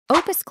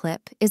Opus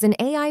Clip is an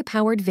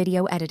AI-powered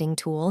video editing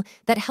tool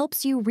that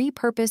helps you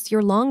repurpose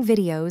your long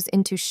videos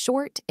into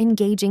short,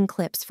 engaging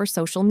clips for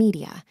social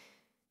media.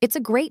 It's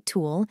a great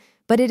tool,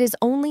 but it is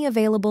only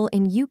available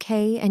in UK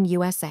and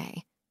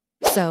USA.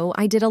 So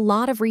I did a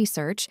lot of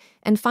research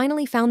and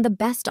finally found the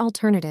best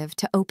alternative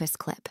to Opus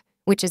Clip,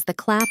 which is the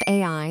Klap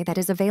AI that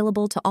is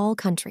available to all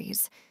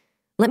countries.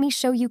 Let me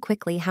show you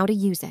quickly how to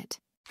use it.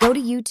 Go to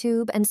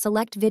YouTube and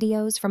select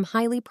videos from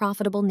highly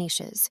profitable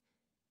niches.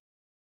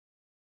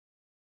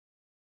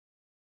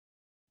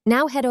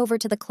 Now head over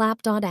to the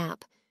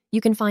Klap.app.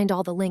 You can find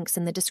all the links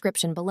in the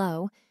description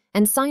below,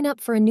 and sign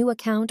up for a new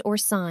account or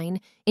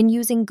sign in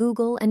using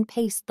Google and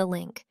paste the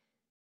link.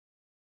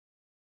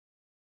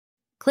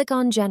 Click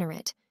on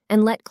Generate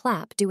and let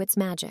Klap do its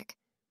magic.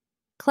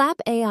 Klap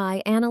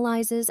AI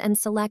analyzes and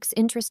selects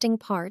interesting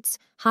parts,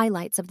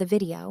 highlights of the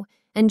video,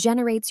 and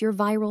generates your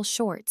viral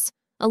shorts,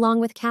 along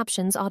with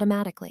captions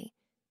automatically.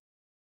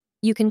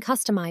 You can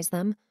customize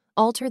them,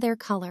 alter their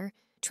color,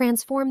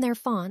 transform their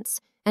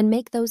fonts, and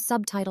make those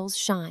subtitles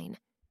shine.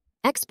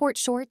 Export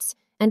shorts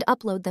and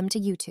upload them to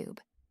YouTube.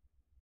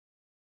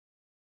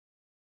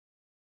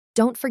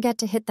 Don't forget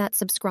to hit that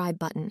subscribe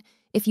button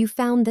if you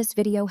found this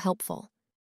video helpful.